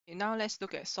Now let's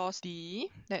look at source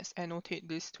D. Let's annotate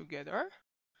this together.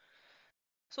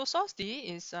 So source D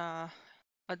is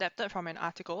adapted from an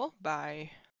article by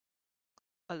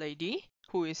a lady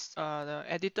who is the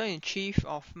editor-in-chief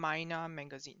of Mina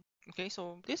magazine. Okay,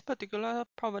 so this particular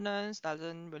provenance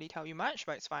doesn't really tell you much,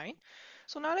 but it's fine.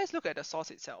 So now let's look at the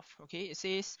source itself. Okay, it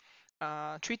says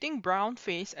treating brown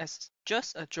face as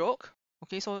just a joke.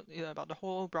 Okay, so about the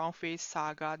whole brown face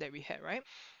saga that we had, right?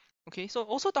 Okay, so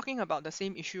also talking about the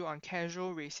same issue on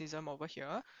casual racism over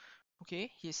here.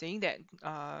 Okay, he's saying that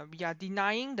we are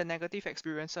denying the negative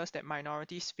experiences that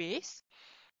minorities face.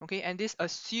 Okay, and this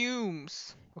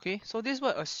assumes. Okay, so this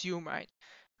word assume, right?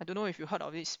 I don't know if you heard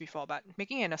of this before, but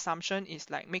making an assumption is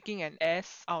like making an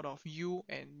S out of you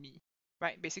and me,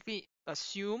 right? Basically,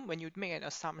 assume when you make an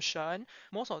assumption,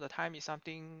 most of the time is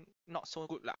something not so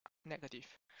good lah, negative.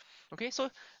 Okay,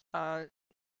 so uh,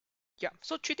 yeah,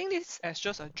 so treating this as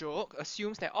just a joke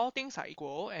assumes that all things are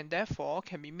equal and therefore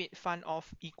can be made fun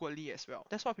of equally as well.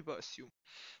 That's what people assume.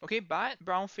 Okay, but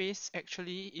brown face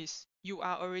actually is you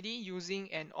are already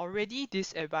using an already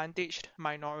disadvantaged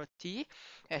minority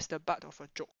as the butt of a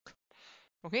joke.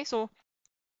 Okay, so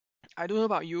I don't know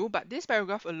about you, but this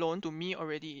paragraph alone to me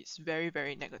already is very,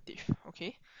 very negative.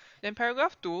 Okay, then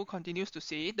paragraph 2 continues to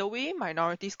say the way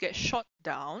minorities get shot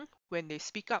down when they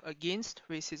speak up against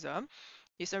racism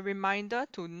is a reminder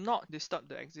to not disturb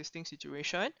the existing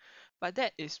situation, but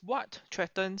that is what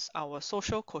threatens our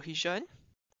social cohesion.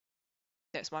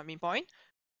 That's one main point.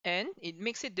 And it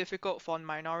makes it difficult for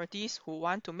minorities who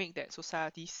want to make that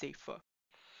society safer.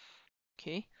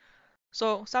 Okay,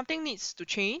 so something needs to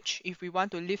change if we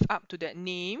want to live up to that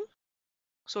name.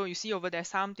 So you see over there,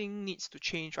 something needs to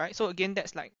change, right? So again,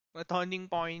 that's like a turning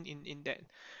point in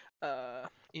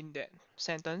that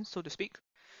sentence, so to speak.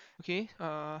 Okay,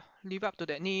 live up to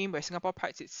that name where Singapore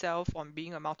prides itself on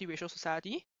being a multiracial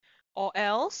society, or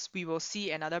else we will see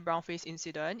another brownface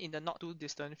incident in the not too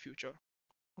distant future.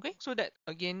 Okay, so that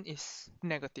again is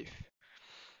negative.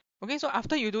 Okay, so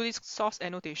after you do this source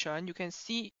annotation, you can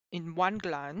see in one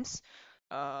glance,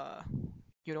 uh,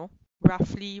 you know,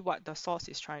 roughly what the source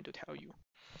is trying to tell you.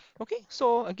 Okay,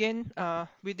 so again,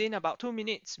 within about 2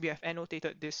 minutes, we have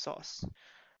annotated this source.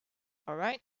 All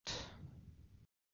right.